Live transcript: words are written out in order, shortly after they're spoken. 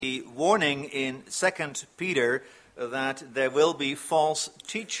The warning in 2 Peter that there will be false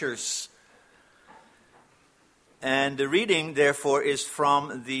teachers. And the reading, therefore, is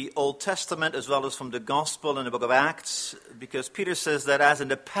from the Old Testament as well as from the Gospel in the book of Acts, because Peter says that as in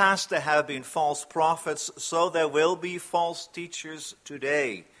the past there have been false prophets, so there will be false teachers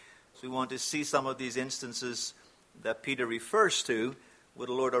today. So we want to see some of these instances that Peter refers to, where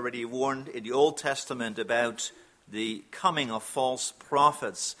the Lord already warned in the Old Testament about the coming of false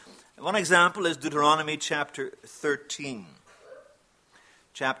prophets. One example is Deuteronomy chapter 13.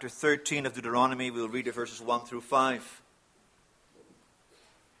 Chapter 13 of Deuteronomy, we'll read the verses 1 through 5.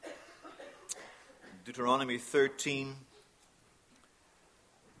 Deuteronomy 13,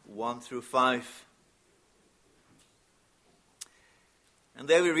 1 through 5. And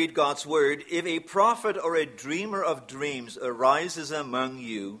there we read God's word. If a prophet or a dreamer of dreams arises among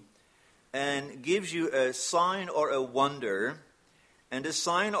you and gives you a sign or a wonder, and the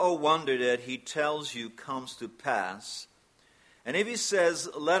sign or wonder that he tells you comes to pass, and if he says,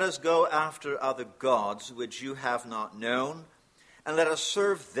 let us go after other gods which you have not known, and let us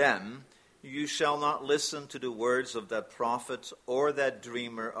serve them, you shall not listen to the words of that prophet or that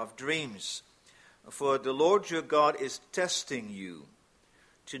dreamer of dreams. For the Lord your God is testing you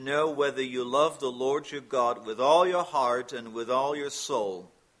to know whether you love the Lord your God with all your heart and with all your soul.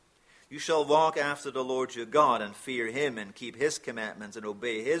 You shall walk after the Lord your God and fear him and keep his commandments and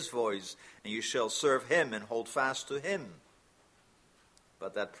obey his voice, and you shall serve him and hold fast to him.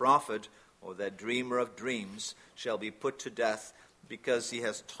 But that prophet or that dreamer of dreams shall be put to death because he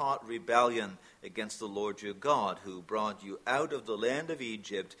has taught rebellion against the Lord your God, who brought you out of the land of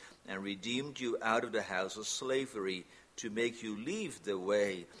Egypt and redeemed you out of the house of slavery, to make you leave the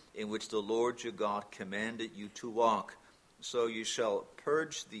way in which the Lord your God commanded you to walk. So you shall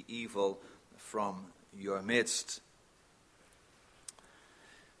purge the evil from your midst.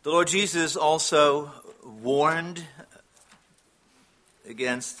 The Lord Jesus also warned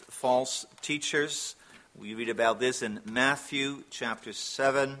against false teachers. We read about this in Matthew chapter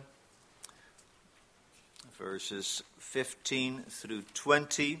 7, verses 15 through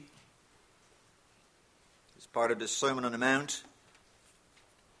 20. It's part of the Sermon on the Mount.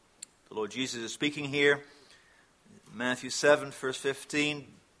 The Lord Jesus is speaking here. Matthew 7, verse 15.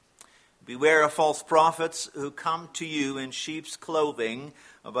 Beware of false prophets who come to you in sheep's clothing,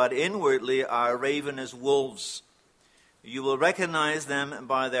 but inwardly are ravenous wolves. You will recognize them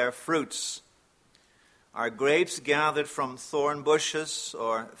by their fruits. Are grapes gathered from thorn bushes,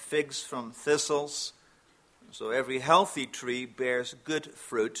 or figs from thistles? So every healthy tree bears good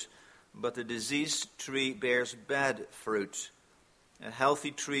fruit, but the diseased tree bears bad fruit. A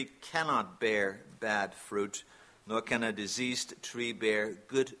healthy tree cannot bear bad fruit, nor can a diseased tree bear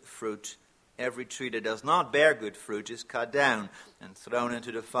good fruit. Every tree that does not bear good fruit is cut down and thrown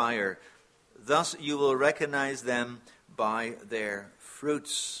into the fire. Thus you will recognize them by their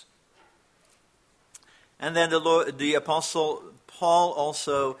fruits. And then the Apostle Paul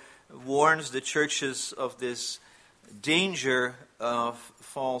also warns the churches of this danger of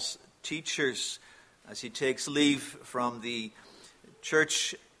false teachers as he takes leave from the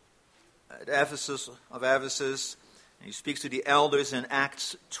church at Ephesus. And he speaks to the elders in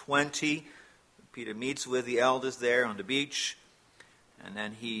Acts 20. Peter meets with the elders there on the beach, and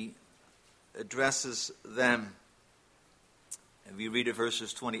then he addresses them. And we read the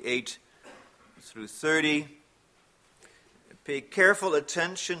verses 28 through 30. Pay careful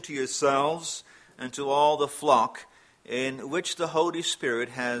attention to yourselves and to all the flock in which the Holy Spirit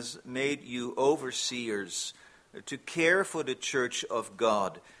has made you overseers, to care for the church of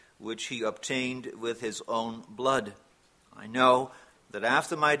God, which he obtained with his own blood. I know that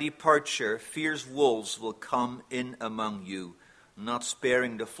after my departure, fierce wolves will come in among you, not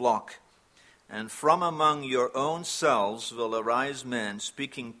sparing the flock. And from among your own selves will arise men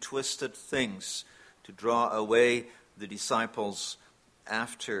speaking twisted things to draw away the disciples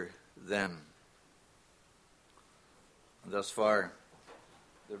after them. Thus far,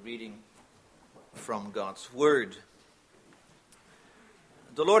 the reading from God's Word.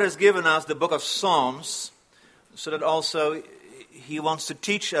 The Lord has given us the book of Psalms so that also he wants to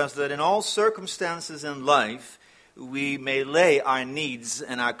teach us that in all circumstances in life, we may lay our needs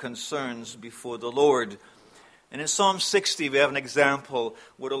and our concerns before the Lord. And in Psalm 60, we have an example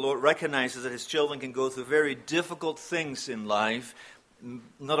where the Lord recognizes that his children can go through very difficult things in life.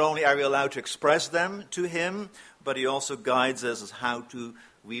 Not only are we allowed to express them to him, but he also guides us as how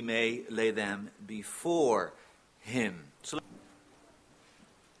we may lay them before him. So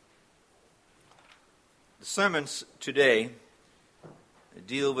the sermons today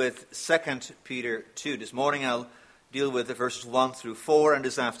deal with 2 Peter 2. This morning I'll deal with the verses 1 through 4, and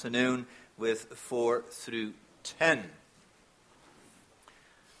this afternoon with 4 through 10.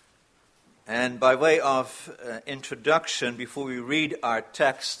 And by way of introduction, before we read our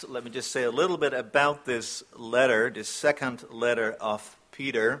text, let me just say a little bit about this letter, this second letter of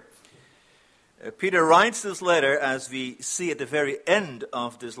Peter. Peter writes this letter, as we see at the very end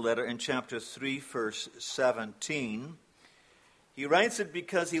of this letter in chapter 3, verse 17. He writes it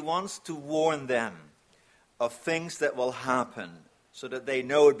because he wants to warn them of things that will happen, so that they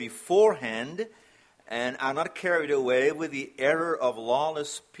know it beforehand and are not carried away with the error of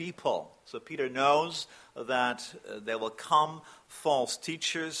lawless people. So Peter knows that there will come false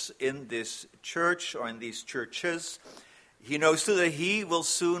teachers in this church or in these churches. He knows too that he will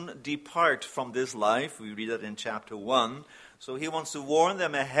soon depart from this life. We read that in chapter 1. So he wants to warn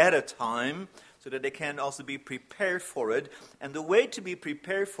them ahead of time so that they can also be prepared for it. And the way to be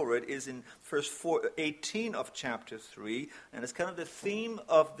prepared for it is in verse 18 of chapter 3. And it's kind of the theme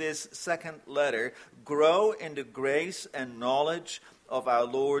of this second letter. Grow in the grace and knowledge of our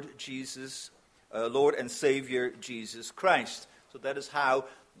Lord and Savior Jesus Christ. So that is how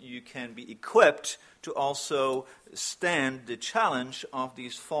you can be equipped to also stand the challenge of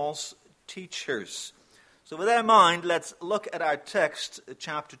these false teachers. So with that in mind, let's look at our text,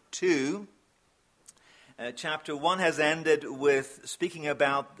 chapter 2. Chapter 1 has ended with speaking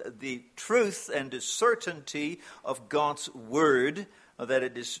about the truth and the certainty of God's word, that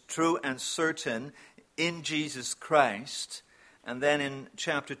it is true and certain in Jesus Christ. And then in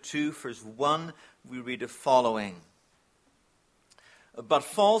chapter 2, verse 1, we read the following. But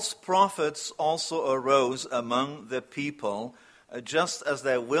false prophets also arose among the people, just as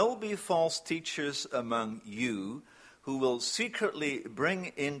there will be false teachers among you, who will secretly bring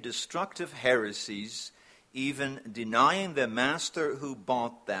in destructive heresies, even denying the master who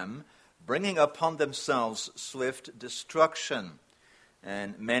bought them, bringing upon themselves swift destruction.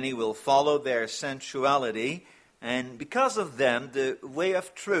 And many will follow their sensuality, and because of them the way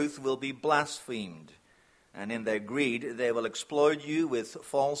of truth will be blasphemed. And in their greed they will exploit you with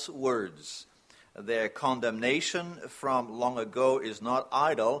false words. Their condemnation from long ago is not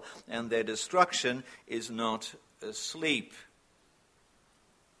idle, and their destruction is not asleep.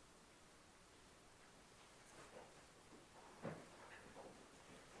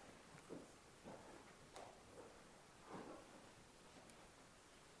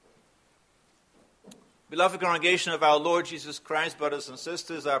 Beloved congregation of our Lord Jesus Christ, brothers and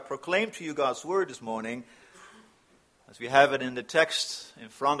sisters, I proclaim to you God's word this morning, as we have it in the text in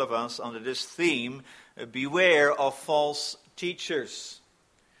front of us under this theme, beware of false teachers.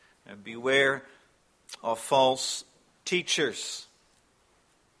 Beware of false teachers.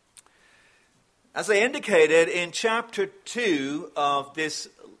 As I indicated in chapter 2 of this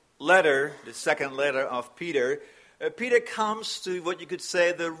letter, the second letter of Peter, Peter comes to what you could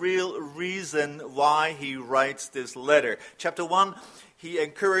say the real reason why he writes this letter. Chapter 1, he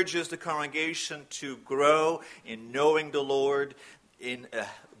encourages the congregation to grow in knowing the Lord, in a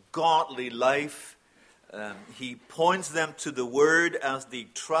godly life. He points them to the Word as the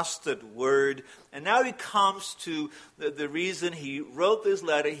trusted Word. And now he comes to the reason he wrote this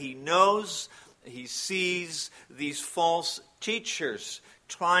letter. He knows, he sees these false teachers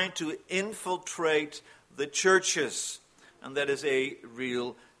trying to infiltrate the churches, and that is a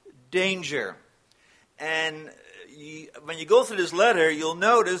real danger. And when you go through this letter, you'll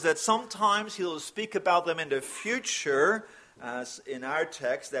notice that sometimes he'll speak about them in the future, as in our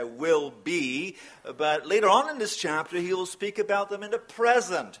text there will be, but later on in this chapter he will speak about them in the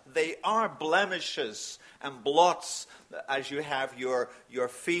present. They are blemishes and blots as you have your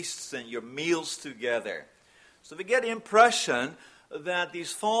feasts and your meals together. So we get the impression that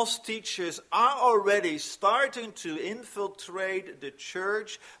these false teachers are already starting to infiltrate the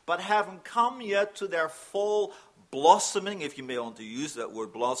church, but haven't come yet to their full blossoming, if you may want to use that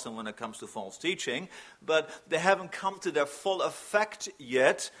word blossom when it comes to false teaching, but they haven't come to their full effect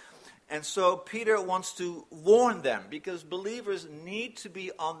yet. And so Peter wants to warn them, because believers need to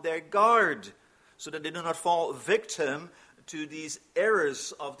be on their guard so that they do not fall victim to these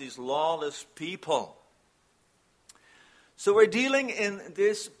errors of these lawless people. So we're dealing in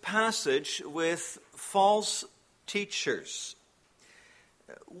this passage with false teachers.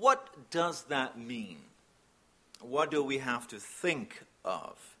 What does that mean? What do we have to think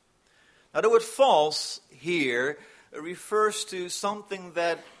of? Now, the word false here refers to something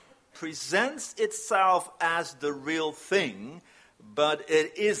that presents itself as the real thing, but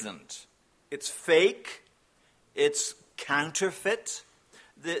it isn't. It's fake. It's counterfeit.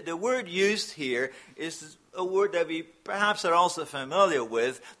 The word used here is a word that we perhaps are also familiar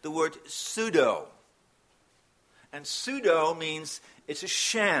with, the word pseudo. And pseudo means it's a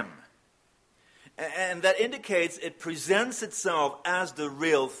sham. And that indicates it presents itself as the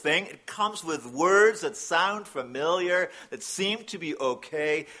real thing. It comes with words that sound familiar, that seem to be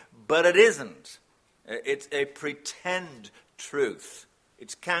okay, but it isn't. It's a pretend truth.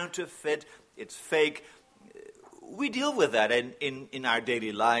 It's counterfeit. It's fake. We deal with that in our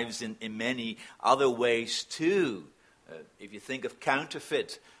daily lives in many other ways too. If you think of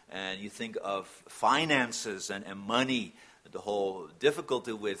counterfeit and you think of finances and money, the whole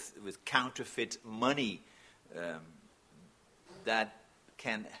difficulty with counterfeit money that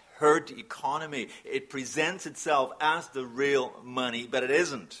can hurt the economy. It presents itself as the real money, but it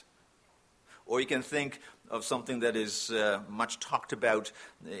isn't. Or you can think of something that is much talked about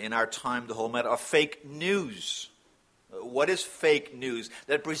in our time, the whole matter of fake news. What is fake news?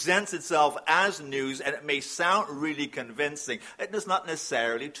 That presents itself as news, and it may sound really convincing. It is not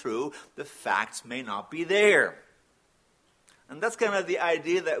necessarily true. The facts may not be there. And that's kind of the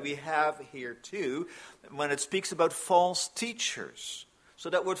idea that we have here too when it speaks about false teachers. So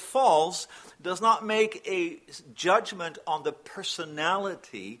that word false does not make a judgment on the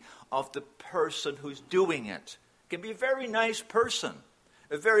personality of the person who's doing it. It can be a very nice person,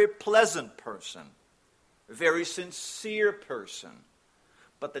 a very pleasant person, a very sincere person.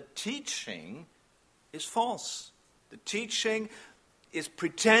 But the teaching is false. The teaching is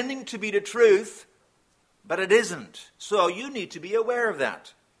pretending to be the truth, but it isn't. So you need to be aware of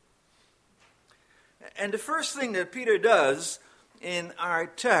that. And the first thing that Peter does in our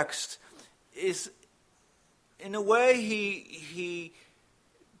text is, in a way, he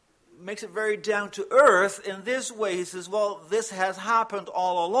makes it very down to earth. In this way, he says, well, this has happened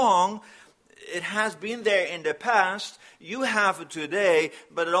all along. It has been there in the past. You have it today,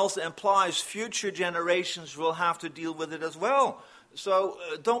 but it also implies future generations will have to deal with it as well. So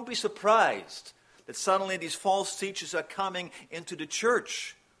don't be surprised that suddenly these false teachers are coming into the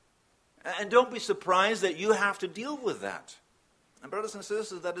church. And don't be surprised that you have to deal with that. And brothers and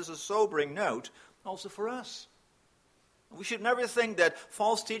sisters, that is a sobering note also for us. We should never think that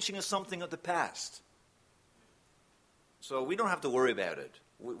false teaching is something of the past. So we don't have to worry about it.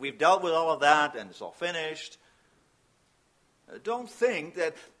 We've dealt with all of that and it's all finished. Don't think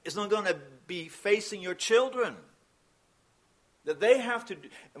that it's not going to be facing your children. That they have to,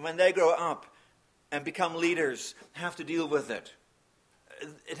 when they grow up and become leaders, have to deal with it.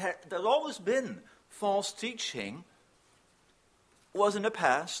 There's always been false teaching. Was in the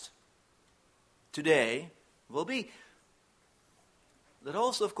past. Today will be. That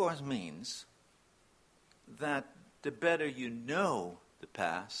also, of course, means that the better you know the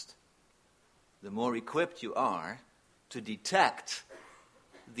past, the more equipped you are to detect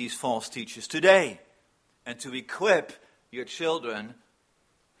these false teachers today and to equip your children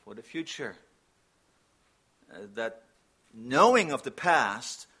for the future. That knowing of the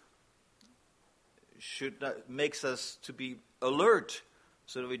past makes us to be alert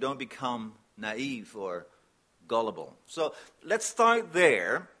so that we don't become naive or gullible. So let's start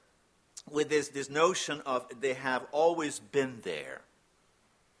there with this notion of they have always been there.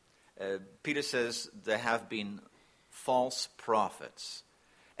 Peter says there have been false prophets.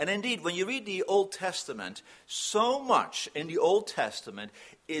 And indeed, when you read the Old Testament, so much in the Old Testament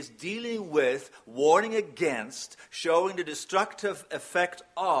is dealing with, warning against, showing the destructive effect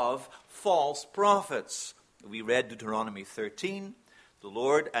of false prophets. We read Deuteronomy 13. The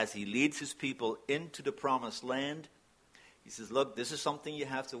Lord, as he leads his people into the promised land, he says, look, this is something you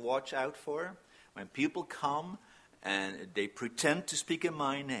have to watch out for. When people come and they pretend to speak in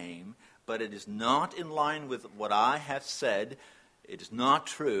my name, but it is not in line with what I have said, it is not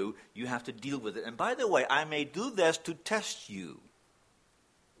true, you have to deal with it. And by the way, I may do this to test you.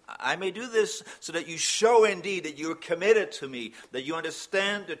 I may do this so that you show indeed that you're committed to me, that you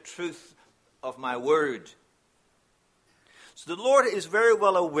understand the truth of my word. So the Lord is very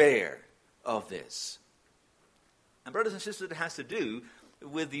well aware of this. And brothers and sisters, it has to do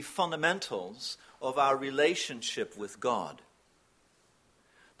with the fundamentals of our relationship with God.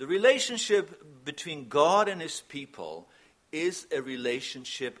 The relationship between God and his people is a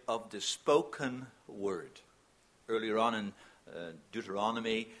relationship of the spoken word. Earlier on in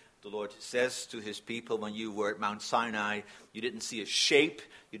Deuteronomy, the Lord says to his people, when you were at Mount Sinai, you didn't see a shape,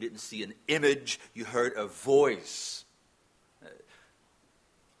 you didn't see an image, you heard a voice.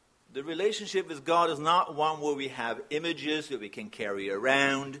 The relationship with God is not one where we have images that we can carry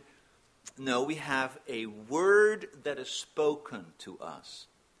around. No, we have a word that is spoken to us.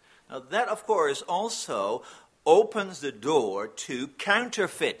 Now that, of course, also opens the door to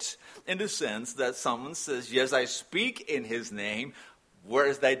counterfeit, in the sense that someone says, yes, I speak in his name,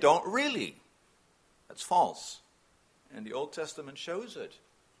 whereas they don't really. That's false. And the Old Testament shows it.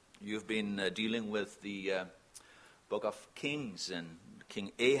 You've been dealing with the book of Kings and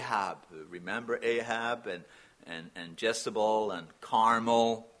King Ahab. Remember Ahab and Jezebel and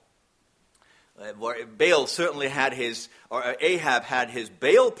Carmel? Baal certainly had Ahab had his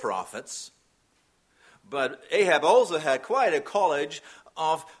Baal prophets, but Ahab also had quite a college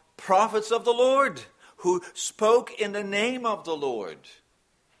of prophets of the Lord who spoke in the name of the Lord.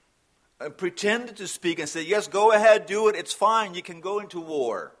 Pretended to speak and said, yes, go ahead, do it, it's fine, you can go into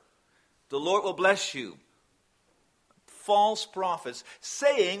war. The Lord will bless you. False prophets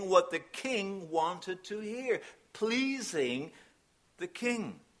saying what the king wanted to hear, pleasing the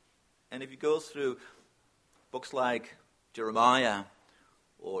king. And if you go through books like Jeremiah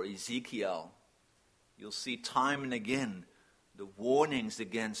or Ezekiel, you'll see time and again the warnings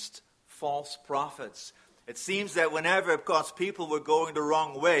against false prophets. It seems that whenever God's people were going the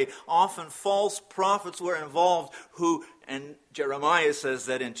wrong way, often false prophets were involved who, and Jeremiah says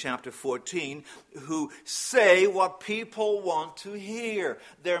that in chapter 14, who say what people want to hear.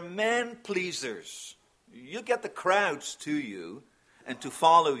 They're man pleasers. You get the crowds to you and to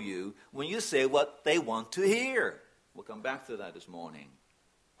follow you when you say what they want to hear. We'll come back to that this morning.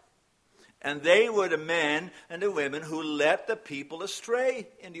 And they were the men and the women who led the people astray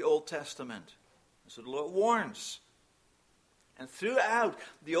in the Old Testament. So the Lord warns. And throughout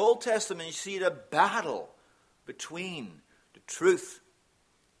the Old Testament, you see the battle between the truth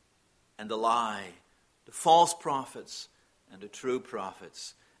and the lie, the false prophets and the true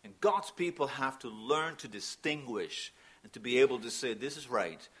prophets. And God's people have to learn to distinguish and to be able to say this is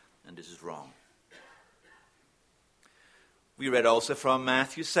right and this is wrong. We read also from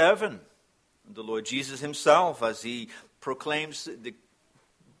Matthew 7, the Lord Jesus himself as he proclaims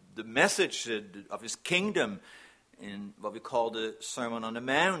the message of his kingdom in what we call the Sermon on the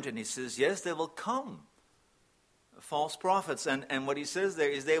Mount. And he says, yes, there will come false prophets. And what he says there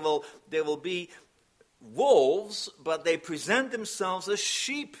is they will be wolves, but they present themselves as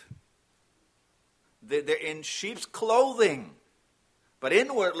sheep. They're in sheep's clothing. But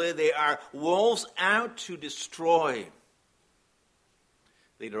inwardly they are wolves out to destroy.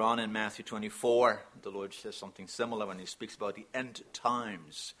 Later on in Matthew 24, the Lord says something similar when he speaks about the end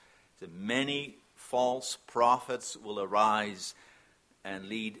times. That many false prophets will arise and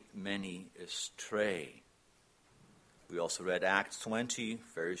lead many astray. We also read Acts 20,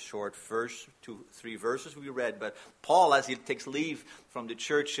 very short verse, 2-3 verses we read. But Paul, as he takes leave from the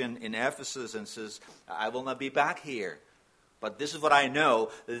church in Ephesus and says, I will not be back here. But this is what I know.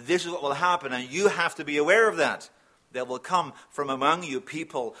 This is what will happen. And you have to be aware of that. There will come from among you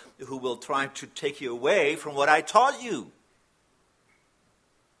people who will try to take you away from what I taught you.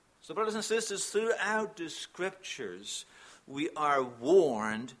 So brothers and sisters, throughout the scriptures, we are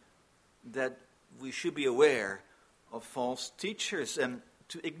warned that we should be aware of false teachers. And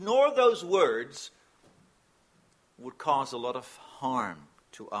to ignore those words would cause a lot of harm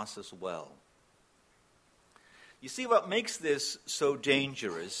to us as well. You see, what makes this so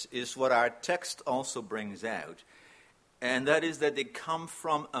dangerous is what our text also brings out. And that is that they come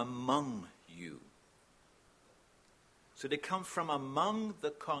from among you. So they come from among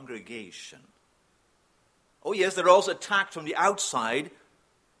the congregation. Oh yes, they're also attacked from the outside,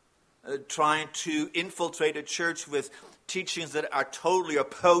 trying to infiltrate a church with teachings that are totally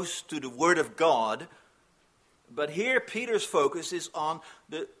opposed to the Word of God. But here Peter's focus is on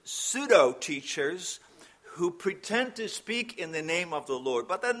the pseudo-teachers who pretend to speak in the name of the Lord,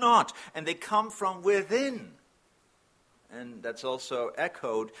 but they're not, and they come from within. And that's also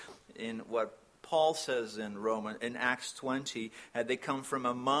echoed in what Paul says in Acts 20, they come from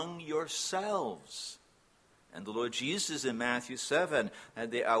among yourselves. And the Lord Jesus in Matthew 7,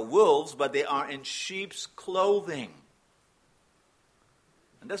 they are wolves, but they are in sheep's clothing.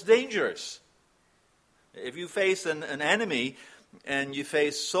 And that's dangerous. If you face an enemy and you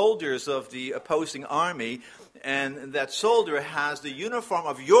face soldiers of the opposing army, and that soldier has the uniform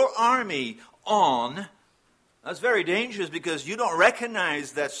of your army on, that's very dangerous because you don't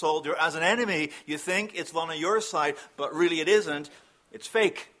recognize that soldier as an enemy. You think it's one on your side, but really it isn't. It's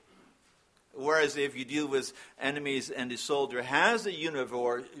fake. Whereas if you deal with enemies and the soldier has the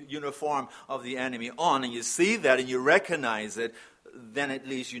uniform of the enemy on, and you see that and you recognize it, then at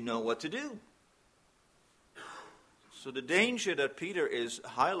least you know what to do. So the danger that Peter is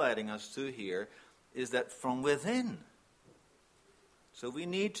highlighting us to here is that from within. So we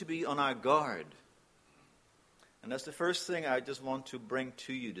need to be on our guard. And that's the first thing I just want to bring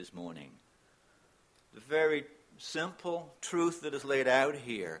to you this morning. The very simple truth that is laid out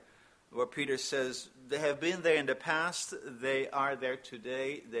here, where Peter says, they have been there in the past, they are there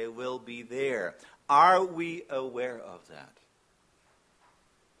today, they will be there. Are we aware of that?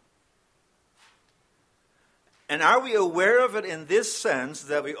 And are we aware of it in this sense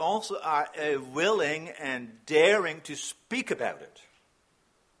that we also are willing and daring to speak about it?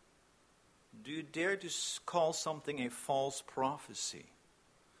 Do you dare to call something a false prophecy?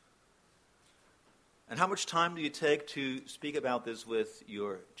 And how much time do you take to speak about this with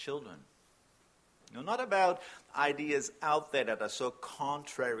your children? Not about ideas out there that are so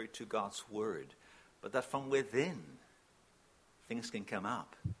contrary to God's word, but that from within things can come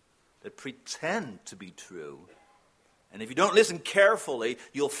up that pretend to be true. And if you don't listen carefully,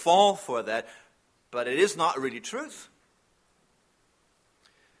 you'll fall for that, but it is not really truth.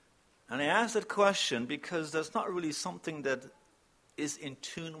 And I ask that question because that's not really something that is in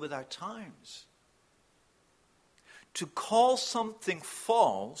tune with our times. To call something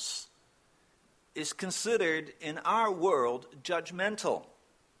false is considered in our world judgmental.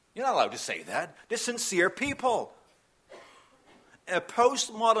 You're not allowed to say that. They're sincere people. A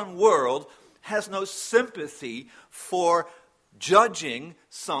postmodern world has no sympathy for judging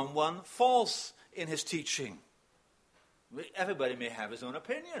someone false in his teaching. Everybody may have his own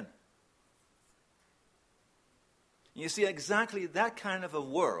opinion. You see, exactly that kind of a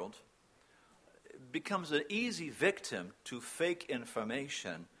world becomes an easy victim to fake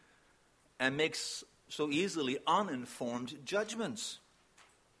information and makes so easily uninformed judgments.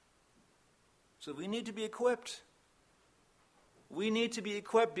 So we need to be equipped. We need to be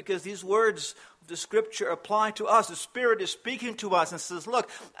equipped because these words of the Scripture apply to us. The Spirit is speaking to us and says, look,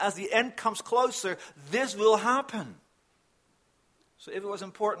 as the end comes closer, this will happen. So if it was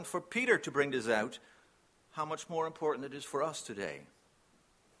important for Peter to bring this out, how much more important it is for us today.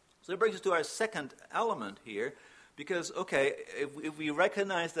 So that brings us to our second element here, because, okay, if we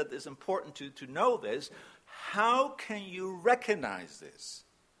recognize that it's important to know this, how can you recognize this?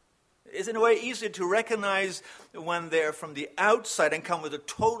 It's in a way easier to recognize when they're from the outside and come with a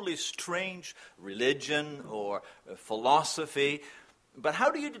totally strange religion or philosophy. But how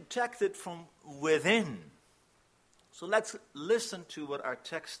do you detect it from within? So let's listen to what our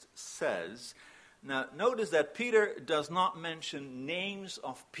text says. Now, notice that Peter does not mention names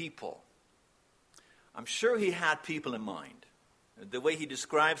of people. I'm sure he had people in mind. The way he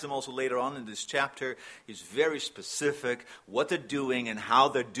describes them also later on in this chapter is very specific, what they're doing and how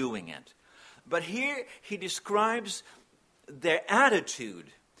they're doing it. But here he describes their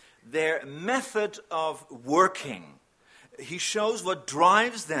attitude, their method of working. He shows what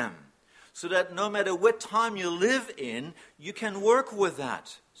drives them, so that no matter what time you live in, you can work with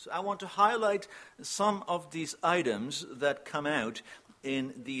that. So I want to highlight some of these items that come out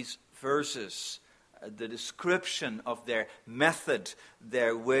in these verses. The description of their method,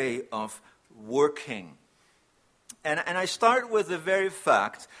 their way of working. And I start with the very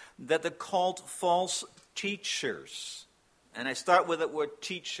fact that they're called false teachers. And I start with the word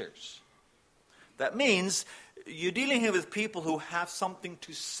teachers. That means you're dealing here with people who have something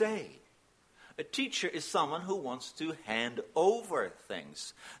to say. A teacher is someone who wants to hand over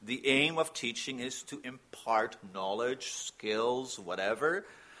things. The aim of teaching is to impart knowledge, skills, whatever.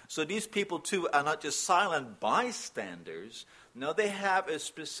 So these people, too, are not just silent bystanders. No, they have a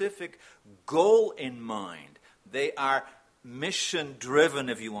specific goal in mind. They are mission-driven,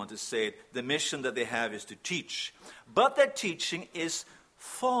 if you want to say it. The mission that they have is to teach. But their teaching is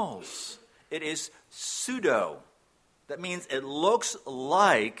false. It is pseudo. That means it looks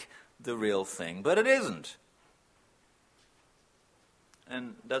like the real thing, but it isn't.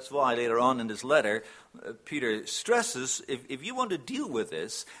 And that's why later on in this letter, Peter stresses, if you want to deal with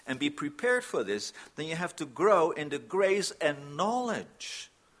this and be prepared for this, then you have to grow in the grace and knowledge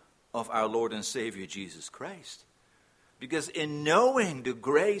of our Lord and Savior Jesus Christ. Because in knowing the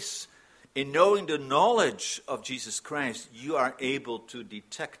grace, in knowing the knowledge of Jesus Christ, you are able to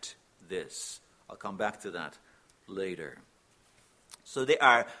detect this. I'll come back to that later. So they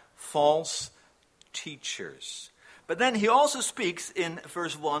are false teachers. But then he also speaks in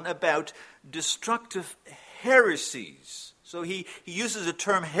verse 1 about destructive heresies. So he uses the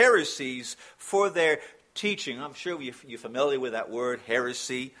term heresies for their teaching. I'm sure you're familiar with that word,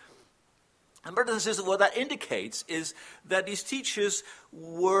 heresy. And brothers and sisters, what that indicates is that these teachers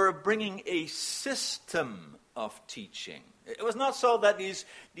were bringing a system of teaching. It was not so that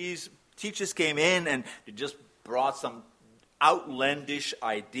these teachers came in and they just brought some outlandish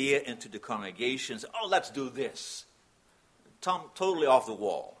idea into the congregations. Oh, let's do this. Totally off the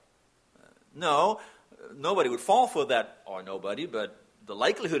wall. No, nobody would fall for that, or nobody, but the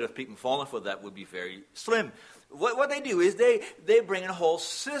likelihood of people falling for that would be very slim. What they do is they bring in a whole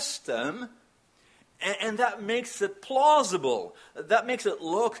system, And that makes it plausible. That makes it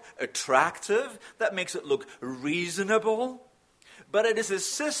look attractive. That makes it look reasonable. But it is a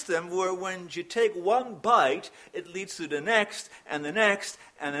system where when you take one bite, it leads to the next, and the next,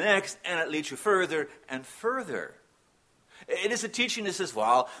 and the next, and it leads you further and further. It is a teaching that says,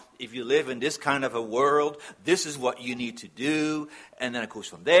 well, if you live in this kind of a world, this is what you need to do, and then it goes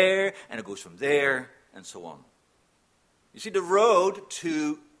from there, and it goes from there, and so on. You see, the road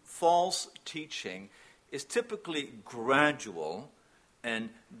to false teaching is typically gradual and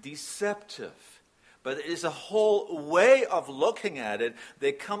deceptive. But it is a whole way of looking at it.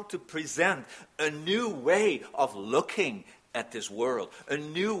 They come to present a new way of looking at this world, a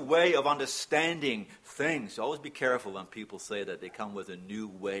new way of understanding things. Always be careful when people say that they come with a new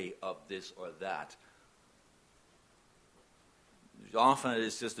way of this or that. Often it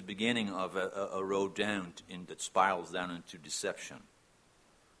is just the beginning of a road down that spirals down into deception.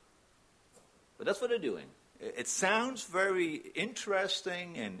 But that's what they're doing. It sounds very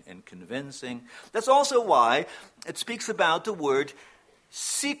interesting and convincing. That's also why it speaks about the word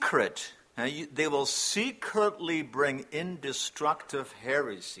secret. They will secretly bring in destructive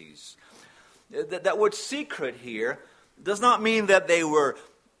heresies. That word secret here does not mean that they were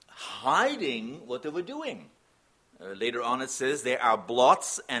hiding what they were doing. Later on it says there are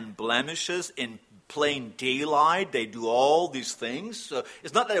blots and blemishes in plain daylight. They do all these things. So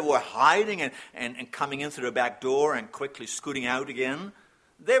it's not that they were hiding and coming in through the back door and quickly scooting out again.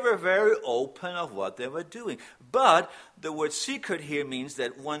 They were very open of what they were doing. But the word secret here means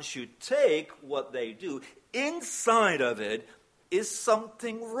that once you take what they do, inside of it is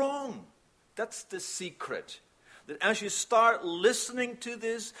something wrong. That's the secret. That as you start listening to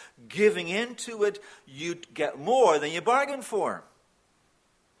this, giving into it, you get more than you bargained for.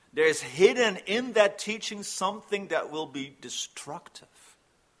 There's hidden in that teaching something that will be destructive.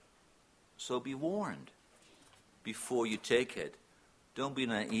 So be warned before you take it. Don't be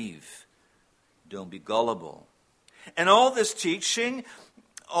naive. Don't be gullible. And all this teaching,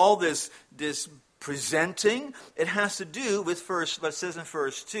 all this presenting, it has to do with what it says in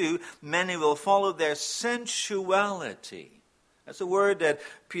verse 2, many will follow their sensuality. That's a word that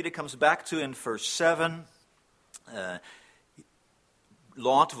Peter comes back to in verse 7.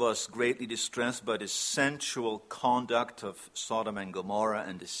 Lot was greatly distressed by the sensual conduct of Sodom and Gomorrah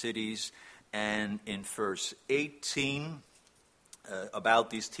and the cities. And in verse 18, about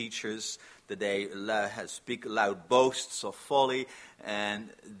these teachers, that they speak loud boasts of folly, and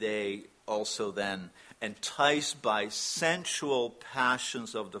they also then enticed by sensual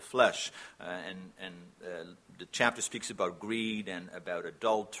passions of the flesh. The chapter speaks about greed and about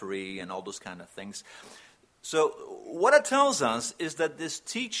adultery and all those kind of things. So what it tells us is that this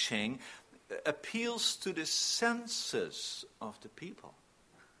teaching appeals to the senses of the people.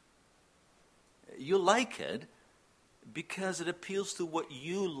 You like it because it appeals to what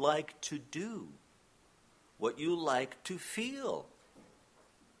you like to do, what you like to feel.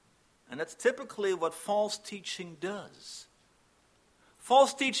 And that's typically what false teaching does.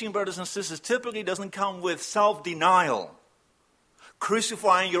 False teaching, brothers and sisters, typically doesn't come with self-denial,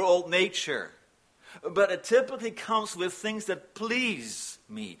 crucifying your old nature. But it typically comes with things that please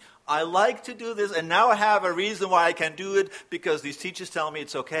me. I like to do this, and now I have a reason why I can do it, because these teachers tell me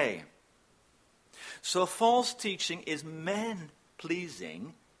it's okay. So false teaching is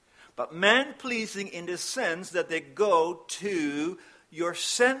man-pleasing, but man-pleasing in the sense that they go to your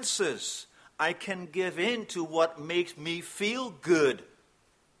senses. I can give in to what makes me feel good.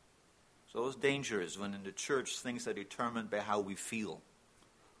 So it's dangerous when in the church things are determined by how we feel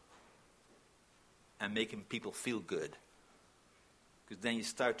and making people feel good. Because then you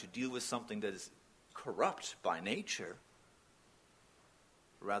start to deal with something that is corrupt by nature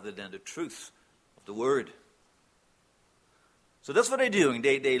rather than the truth of the word. So that's what they're doing.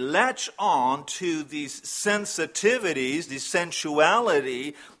 They latch on to these sensitivities, the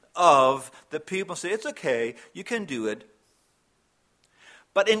sensuality of the people. Say, it's okay, you can do it.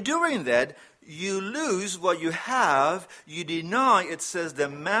 But in doing that, you lose what you have. You deny, it says, the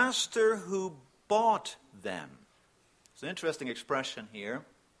master who bought them. It's an interesting expression here,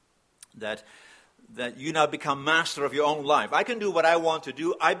 that you now become master of your own life. I can do what I want to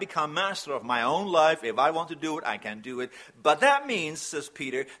do. I become master of my own life. If I want to do it, I can do it. But that means, says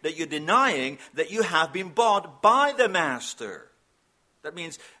Peter, that you're denying that you have been bought by the master. That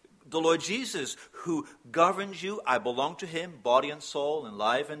means the Lord Jesus, who governs you, I belong to him, body and soul, and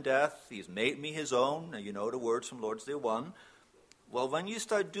life and death. He's made me his own. And you know the words from Lord's Day 1. Well, when you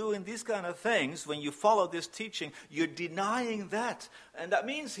start doing these kind of things, when you follow this teaching, you're denying that. And that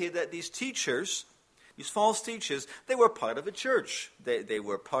means here that these teachers These false teachers, they were part of a church. They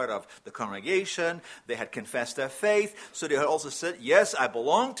were part of the congregation. They had confessed their faith. So they had also said, yes, I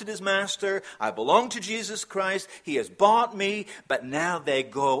belong to this master. I belong to Jesus Christ. He has bought me. But now they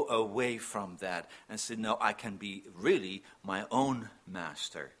go away from that and say, no, I can be really my own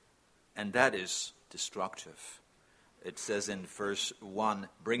master. And that is destructive. It says in verse 1,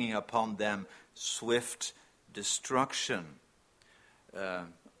 bringing upon them swift destruction.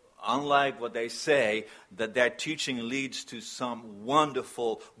 Unlike what they say, that their teaching leads to some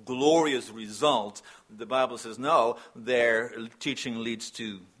wonderful, glorious result, the Bible says no, their teaching leads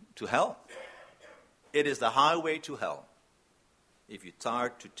to hell. It is the highway to hell if you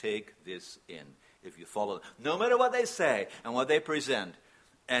start to take this in, if you follow them. No matter what they say and what they present,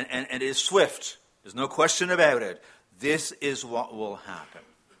 and it is swift, there's no question about it, this is what will happen.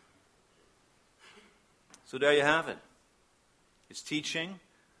 So there you have it. It's teaching.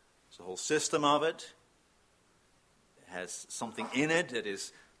 It's a whole system of it. It has something in it that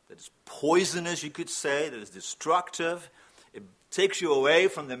is poisonous, you could say, that is destructive. It takes you away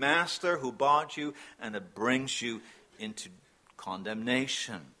from the master who bought you, and it brings you into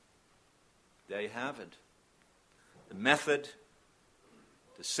condemnation. There you have it. The method,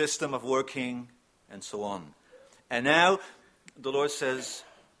 the system of working, and so on. And now the Lord says,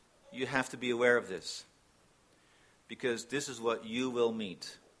 you have to be aware of this. Because this is what you will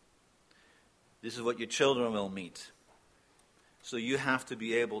meet. This is what your children will meet. So you have to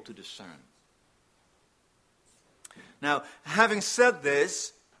be able to discern. Now, having said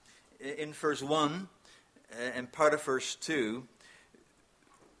this, in verse 1 and part of verse 2,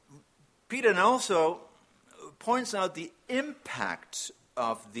 Peter also points out the impact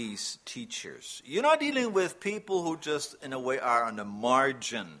of these teachers. You're not dealing with people who just, in a way, are on the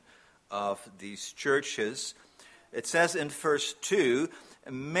margin of these churches. It says in verse 2,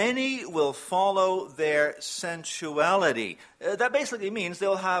 many will follow their sensuality. That basically means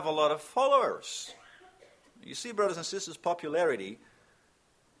they'll have a lot of followers. You see, brothers and sisters, popularity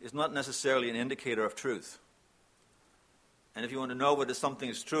is not necessarily an indicator of truth. And if you want to know whether something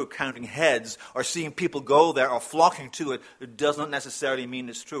is true, counting heads or seeing people go there or flocking to it, it does not necessarily mean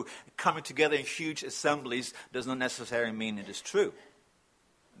it's true. Coming together in huge assemblies does not necessarily mean it is true.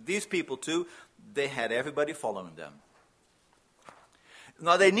 These people too, they had everybody following them.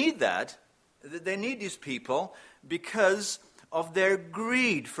 Now they need that. They need these people because of their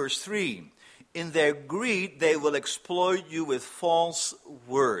greed. Verse 3. In their greed, they will exploit you with false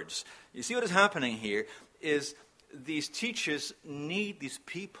words. You see what is happening here is these teachers need these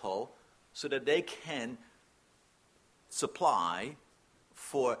people so that they can supply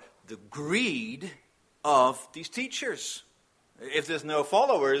for the greed of these teachers. If there's no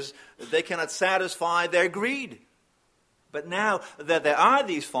followers, they cannot satisfy their greed. But now that there are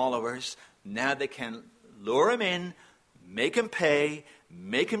these followers, now they can lure them in, make them pay,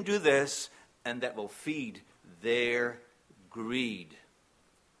 make them do this, and that will feed their greed.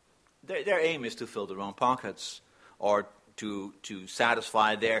 Their aim is to fill their own pockets or to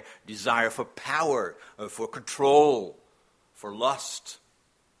satisfy their desire for power, for control, for lust.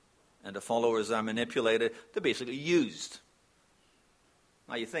 And the followers are manipulated. They're basically used.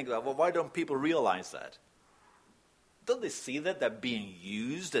 Now you think, well, why don't people realize that? Don't they see that they're being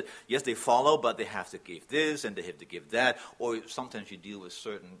used? That yes, they follow, but they have to give this and they have to give that. Or sometimes you deal with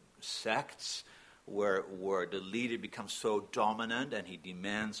certain sects where the leader becomes so dominant and he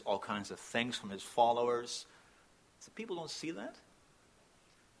demands all kinds of things from his followers. So people don't see that?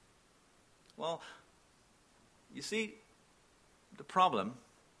 Well, you see, the problem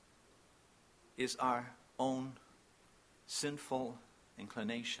is our own sinful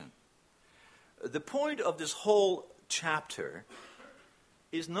inclination. The point of this whole chapter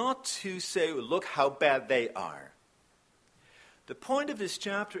is not to say, look how bad they are. The point of this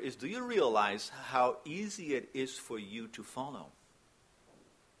chapter is, do you realize how easy it is for you to follow?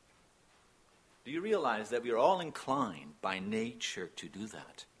 Do you realize that we are all inclined by nature to do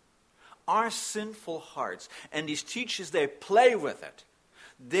that? Our sinful hearts, and these teachers, they play with it.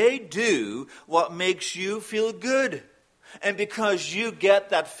 They do what makes you feel good. And because you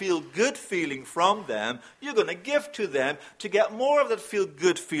get that feel-good feeling from them, you're going to give to them to get more of that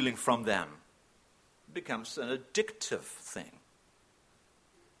feel-good feeling from them. It becomes an addictive thing.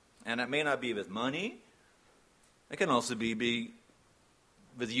 And it may not be with money. It can also be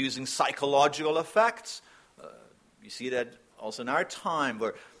with using psychological effects. You see that also in our time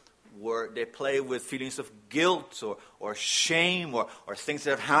where they play with feelings of guilt or shame or things that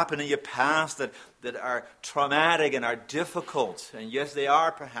have happened in your past that are traumatic and are difficult. And yes, they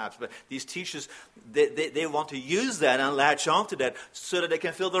are perhaps, but these teachers, they want to use that and latch onto that so that they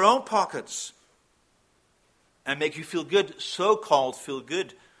can fill their own pockets. and make you feel good, so-called feel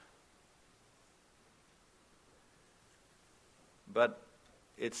good. But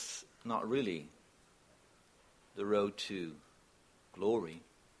it's not really the road to glory,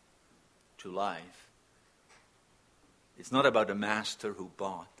 to life. It's not about a master who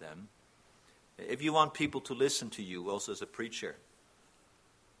bought them. If you want people to listen to you, also as a preacher,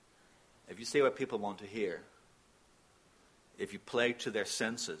 if you say what people want to hear, if you play to their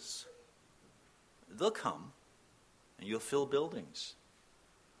senses, they'll come and you'll fill buildings.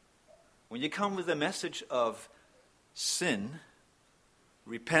 When you come with a message of sin,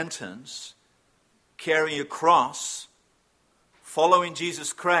 repentance, carrying a cross, following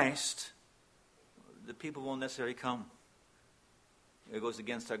Jesus Christ, the people won't necessarily come. It goes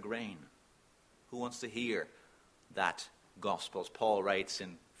against our grain. Who wants to hear that gospel? As Paul writes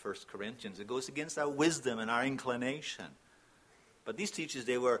in 1 Corinthians, it goes against our wisdom and our inclination. But these teachers,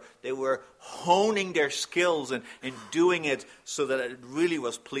 they were honing their skills and doing it so that it really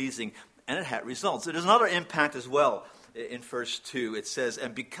was pleasing, and it had results. There's another impact as well in verse 2. It says,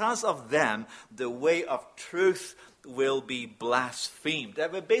 and because of them, the way of truth will be blasphemed.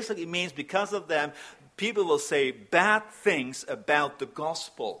 That basically means because of them, people will say bad things about the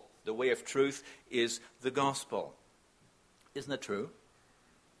gospel. The way of truth is the gospel. Isn't that true?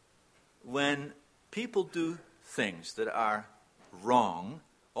 When people do things that are wrong,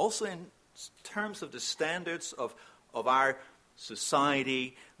 also in terms of the standards of our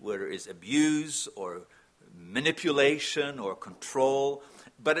society, whether it's abuse or manipulation or control,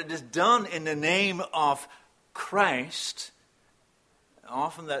 but it is done in the name of Christ,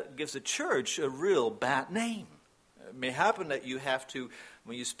 often that gives the church a real bad name. It may happen that you have to,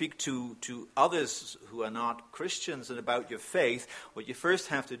 when you speak to others who are not Christians and about your faith, what you first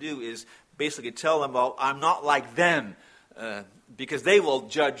have to do is basically tell them, well, I'm not like them, because they will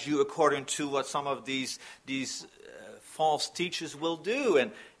judge you according to what some of these false teachers will do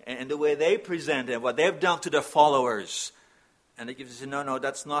and the way they present it, what they've done to their followers. And they say, no,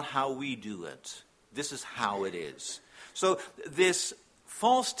 that's not how we do it. This is how it is. So this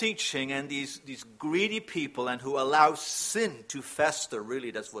false teaching and these greedy people and who allow sin to fester,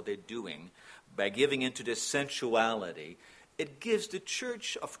 really that's what they're doing, by giving into this sensuality, it gives the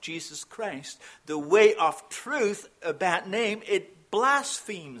church of Jesus Christ, the way of truth, a bad name. It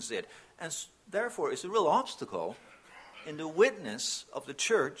blasphemes it. And therefore, it's a real obstacle in the witness of the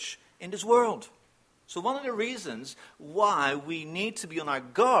church in this world. So one of the reasons why we need to be on our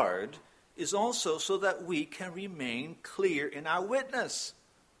guard is also so that we can remain clear in our witness.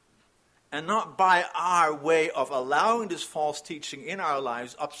 And not by our way of allowing this false teaching in our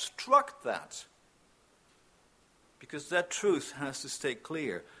lives obstruct that. Because that truth has to stay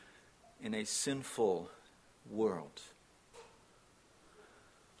clear in a sinful world.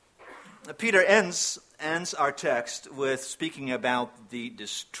 Peter ends our text with speaking about the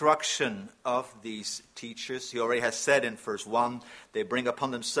destruction of these teachers. He already has said in verse 1, they bring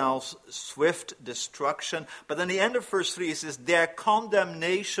upon themselves swift destruction. But then the end of verse 3 he says, their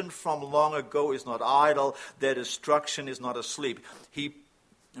condemnation from long ago is not idle, their destruction is not asleep. He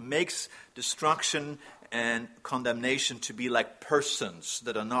makes destruction and condemnation to be like persons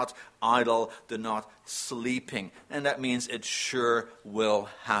that are not idle, they're not sleeping. And that means it sure will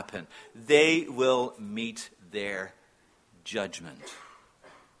happen. They will meet their judgment.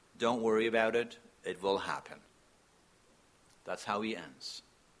 Don't worry about it, it will happen. That's how he ends.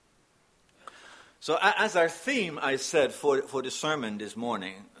 So as our theme, I said, for the sermon this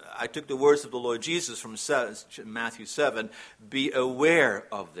morning, I took the words of the Lord Jesus from Matthew 7, be aware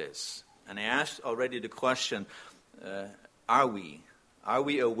of this. And I asked already the question, are we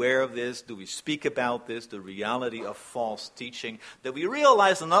aware of this? Do we speak about this, the reality of false teaching? That we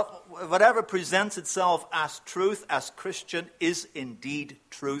realize that not whatever presents itself as truth, as Christian, is indeed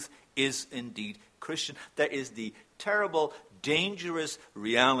truth, is indeed Christian. That is the terrible, dangerous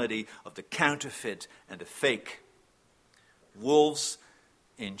reality of the counterfeit and the fake. Wolves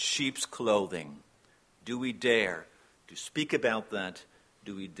in sheep's clothing. Do we dare to speak about that?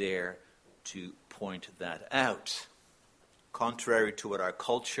 Do we dare to point that out? Contrary to what our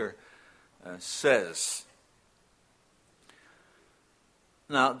culture says.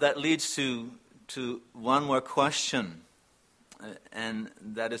 Now, that leads to one more question. And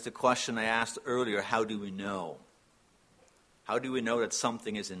that is the question I asked earlier, how do we know? How do we know that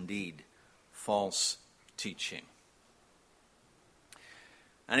something is indeed false teaching?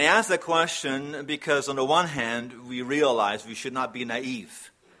 And I ask that question because on the one hand, we realize we should not be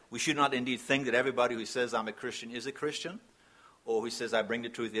naive. We should not indeed think that everybody who says I'm a Christian is a Christian, or who says I bring the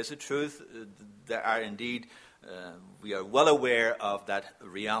truth is the truth. There are indeed, we are well aware of that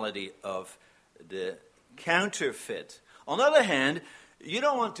reality of the counterfeit. On the other hand, you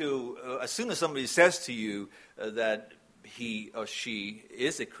don't want to, as soon as somebody says to you that he or she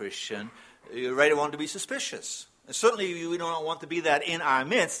is a Christian, you really want to be suspicious. And certainly we don't want to be that in our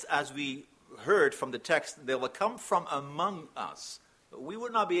midst, as we heard from the text, they will come from among us. We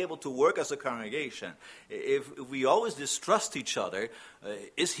would not be able to work as a congregation if we always distrust each other.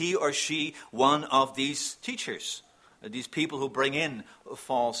 Is he or she one of these teachers, these people who bring in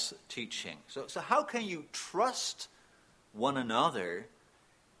false teaching? So how can you trust one another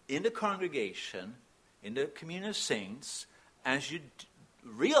in the congregation, in the communion of saints, as you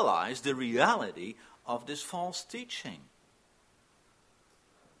realize the reality of this false teaching?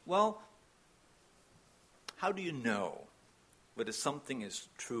 Well, how do you know whether something is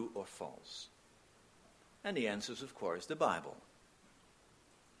true or false? And the answer is, of course, the Bible.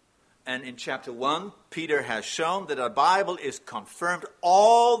 And in chapter 1, Peter has shown that the Bible is confirmed.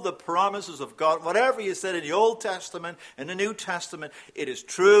 All the promises of God, whatever he said in the Old Testament and the New Testament, it is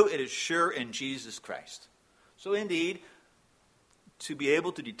true, it is sure in Jesus Christ. So indeed, to be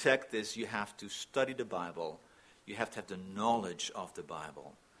able to detect this, you have to study the Bible. You have to have the knowledge of the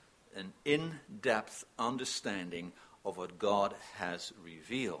Bible, an in-depth understanding of what God has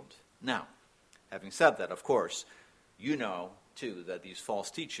revealed. Now, having said that, of course, you know, too, that these false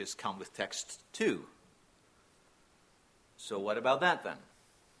teachers come with text too. So what about that then?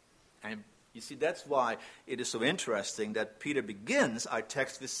 And you see, that's why it is so interesting that Peter begins our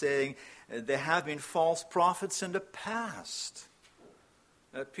text with saying, there have been false prophets in the past.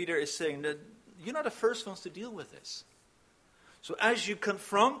 Peter is saying that you're not the first ones to deal with this. So as you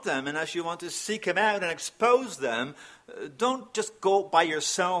confront them and as you want to seek them out and expose them, don't just go by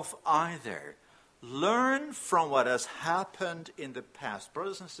yourself either. Learn from what has happened in the past.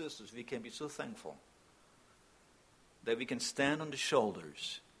 Brothers and sisters, we can be so thankful that we can stand on the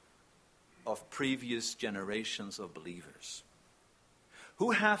shoulders of previous generations of believers who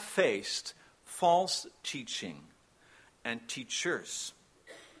have faced false teaching and teachers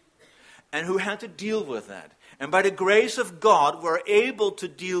and who had to deal with that. And by the grace of God, we're able to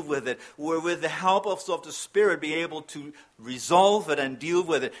deal with it. We're, with the help of the Spirit, be able to resolve it and deal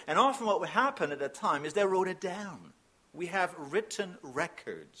with it. And often what would happen at that time is they wrote it down. We have written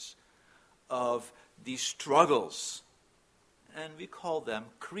records of these struggles. And we call them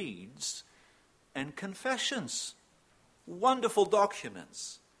creeds and confessions. Wonderful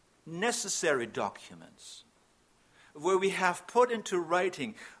documents, necessary documents, where we have put into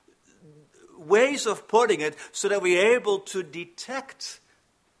writing ways of putting it so that we're able to detect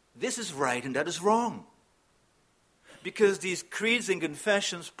this is right and that is wrong. Because these creeds and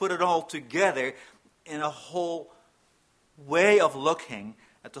confessions put it all together in a whole way of looking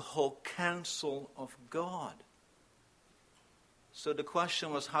at the whole counsel of God. So the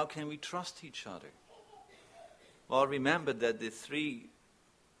question was, how can we trust each other? Well, remember that the three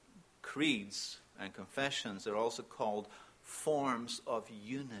creeds and confessions are also called forms of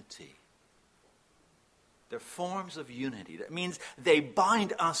unity. They're forms of unity. That means they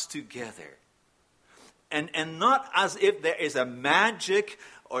bind us together. And not as if there is a magic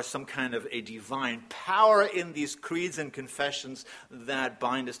or some kind of a divine power in these creeds and confessions that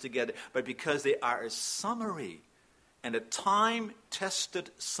bind us together, but because they are a summary and a time-tested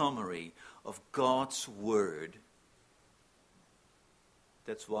summary of God's Word.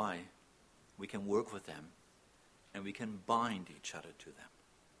 That's why we can work with them and we can bind each other to them.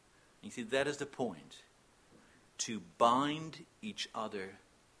 You see, that is the point. To bind each other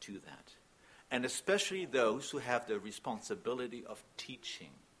to that. And especially those who have the responsibility of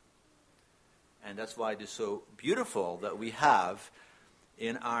teaching. And that's why it is so beautiful that we have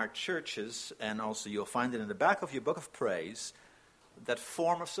in our churches, and also you'll find it in the back of your book of praise, that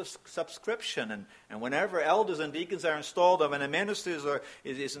form of subscription. And whenever elders and deacons are installed, or when a minister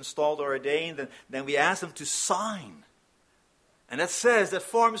is installed or ordained, then we ask them to sign. And that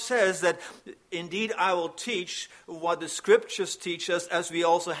form says that indeed I will teach what the Scriptures teach us, as we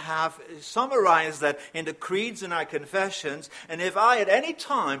also have summarized that in the creeds and our confessions. And if I at any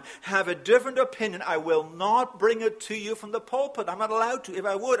time have a different opinion, I will not bring it to you from the pulpit. I'm not allowed to. If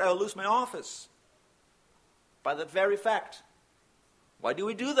I would, I will lose my office. By that very fact. Why do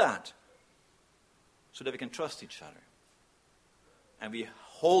we do that? So that we can trust each other. And we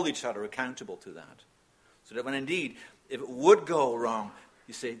hold each other accountable to that. So that when indeed, if it would go wrong,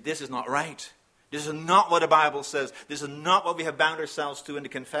 you say, this is not right. This is not what the Bible says. This is not what we have bound ourselves to in the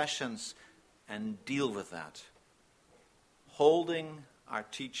confessions. And deal with that. Holding our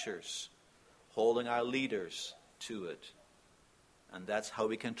teachers, holding our leaders to it. And that's how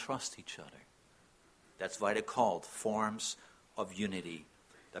we can trust each other. That's why they're called forms of unity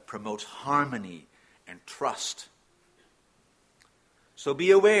that promotes harmony and trust. So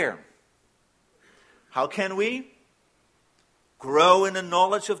be aware. How can we? Grow in the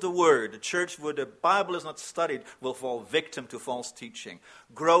knowledge of the Word. The church where the Bible is not studied will fall victim to false teaching.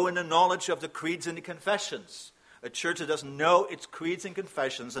 Grow in the knowledge of the creeds and the confessions. A church that doesn't know its creeds and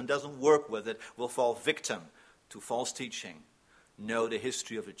confessions and doesn't work with it will fall victim to false teaching. Know the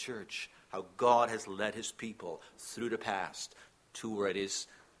history of the church, how God has led his people through the past to where it is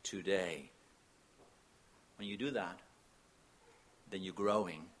today. When you do that, then you're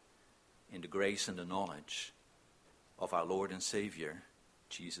growing in the grace and the knowledge of our Lord and Savior,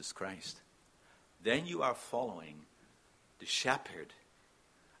 Jesus Christ. Then you are following the shepherd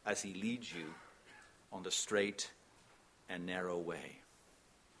as he leads you on the straight and narrow way.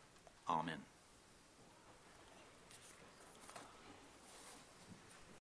 Amen.